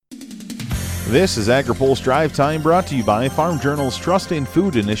This is AgriPulse Drive Time, brought to you by Farm Journal's Trust in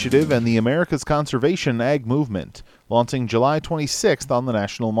Food Initiative and the America's Conservation Ag Movement, launching July 26th on the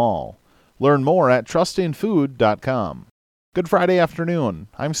National Mall. Learn more at trustinfood.com. Good Friday afternoon.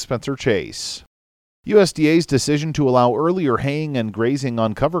 I'm Spencer Chase. USDA's decision to allow earlier haying and grazing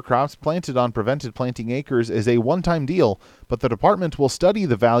on cover crops planted on prevented planting acres is a one-time deal, but the department will study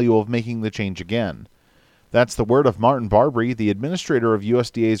the value of making the change again. That's the word of Martin Barbary, the administrator of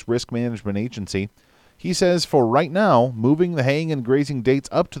USDA's Risk Management Agency. He says for right now, moving the haying and grazing dates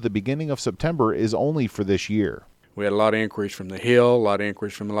up to the beginning of September is only for this year. We had a lot of inquiries from the Hill, a lot of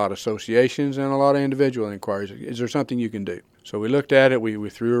inquiries from a lot of associations, and a lot of individual inquiries. Is there something you can do? So we looked at it, we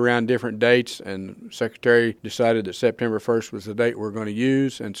threw around different dates, and the Secretary decided that September 1st was the date we're going to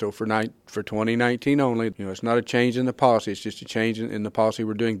use. And so for 2019 only, it's not a change in the policy, it's just a change in the policy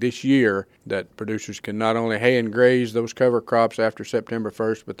we're doing this year, that producers can not only hay and graze those cover crops after September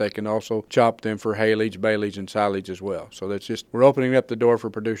 1st, but they can also chop them for haylage, baleage, and silage as well. So that's just, we're opening up the door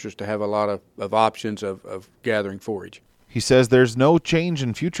for producers to have a lot of options of gathering forage. He says there's no change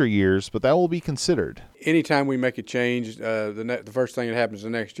in future years, but that will be considered. Anytime we make a change, the first thing that happens the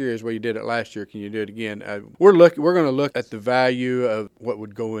next year is, well, you did it last year, can you do it again? We're going to look at the value of what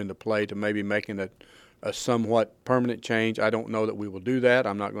would go into play to maybe making a somewhat permanent change. I don't know that we will do that.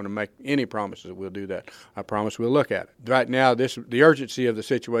 I'm not going to make any promises that we'll do that. I promise we'll look at it. Right now, the urgency of the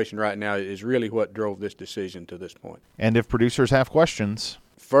situation right now is really what drove this decision to this point. And if producers have questions,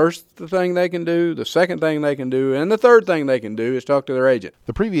 first thing they can do, the second thing they can do, and the third thing they can do is talk to their agent.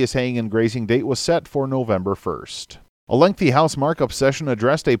 The previous haying and grazing date was set for November 1st. A lengthy House markup session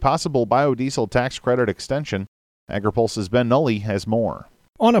addressed a possible biodiesel tax credit extension. AgriPulse's Ben Nuelle has more.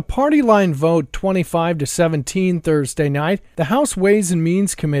 On a party line vote 25-17 Thursday night, the House Ways and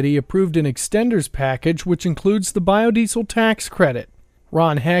Means Committee approved an extenders package which includes the biodiesel tax credit.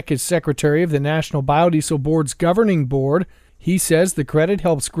 Ron Heck is secretary of the National Biodiesel Board's governing board. He says the credit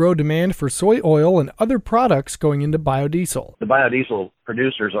helps grow demand for soy oil and other products going into biodiesel. The biodiesel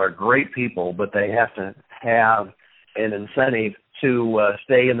producers are great people, but they have to have an incentive to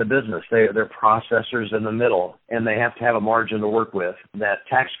stay in the business. They're processors in the middle, and they have to have a margin to work with. That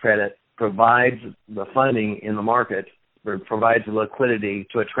tax credit provides the funding in the market, provides the liquidity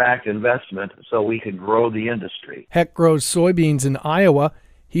to attract investment so we can grow the industry. Heck grows soybeans in Iowa.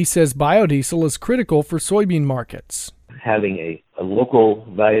 He says biodiesel is critical for soybean markets. Having a local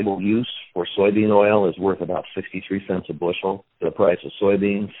valuable use for soybean oil is worth about 63 cents a bushel. The price of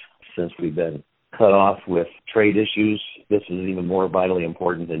soybeans, since we've been cut off with trade issues, this is even more vitally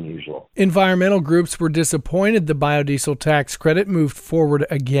important than usual. Environmental groups were disappointed the biodiesel tax credit moved forward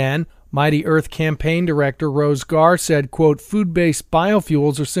again. Mighty Earth campaign director Rose Garr said, quote, food-based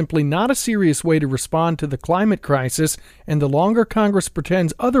biofuels are simply not a serious way to respond to the climate crisis, and the longer Congress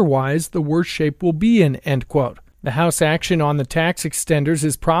pretends otherwise, the worse shape we'll be in, end quote. The House action on the tax extenders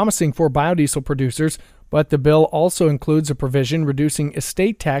is promising for biodiesel producers, but the bill also includes a provision reducing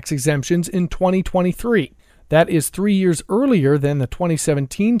estate tax exemptions in 2023. That is 3 years earlier than the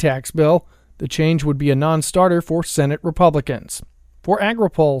 2017 tax bill. The change would be a non-starter for Senate Republicans. For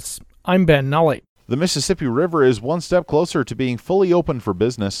AgriPulse, I'm Ben Nuelle. The Mississippi River is one step closer to being fully open for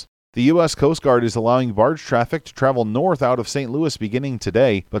business. The U.S. Coast Guard is allowing barge traffic to travel north out of St. Louis beginning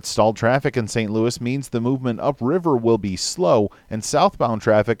today, but stalled traffic in St. Louis means the movement upriver will be slow, and southbound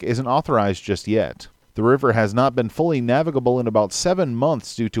traffic isn't authorized just yet. The river has not been fully navigable in about 7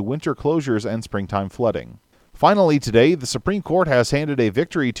 months due to winter closures and springtime flooding. Finally today, the Supreme Court has handed a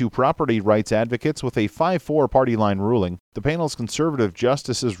victory to property rights advocates with a 5-4 party line ruling. The panel's conservative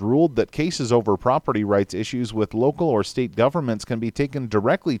justices ruled that cases over property rights issues with local or state governments can be taken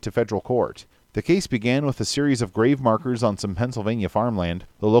directly to federal court. The case began with a series of grave markers on some Pennsylvania farmland.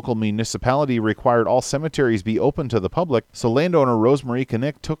 The local municipality required all cemeteries be open to the public, so landowner Rosemary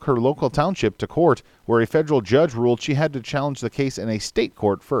Knick took her local township to court, where a federal judge ruled she had to challenge the case in a state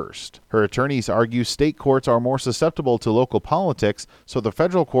court first. Her attorneys argue state courts are more susceptible to local politics, so the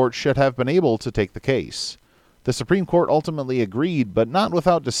federal court should have been able to take the case. The Supreme Court ultimately agreed, but not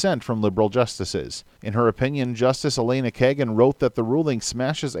without dissent from liberal justices. In her opinion, Justice Elena Kagan wrote that the ruling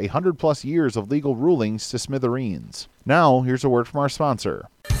smashes 100-plus years of legal rulings to smithereens. Now, here's a word from our sponsor.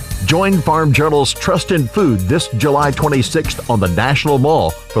 Join Farm Journal's Trust in Food this July 26th on the National Mall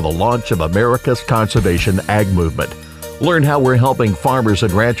for the launch of America's Conservation Ag Movement. Learn how we're helping farmers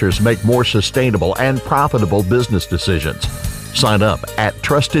and ranchers make more sustainable and profitable business decisions. Sign up at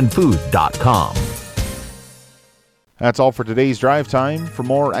trustinfood.com. That's all for today's Drive Time. For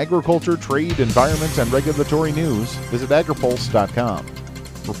more agriculture, trade, environment, and regulatory news, visit agripulse.com.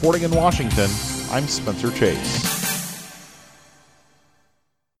 Reporting in Washington, I'm Spencer Chase.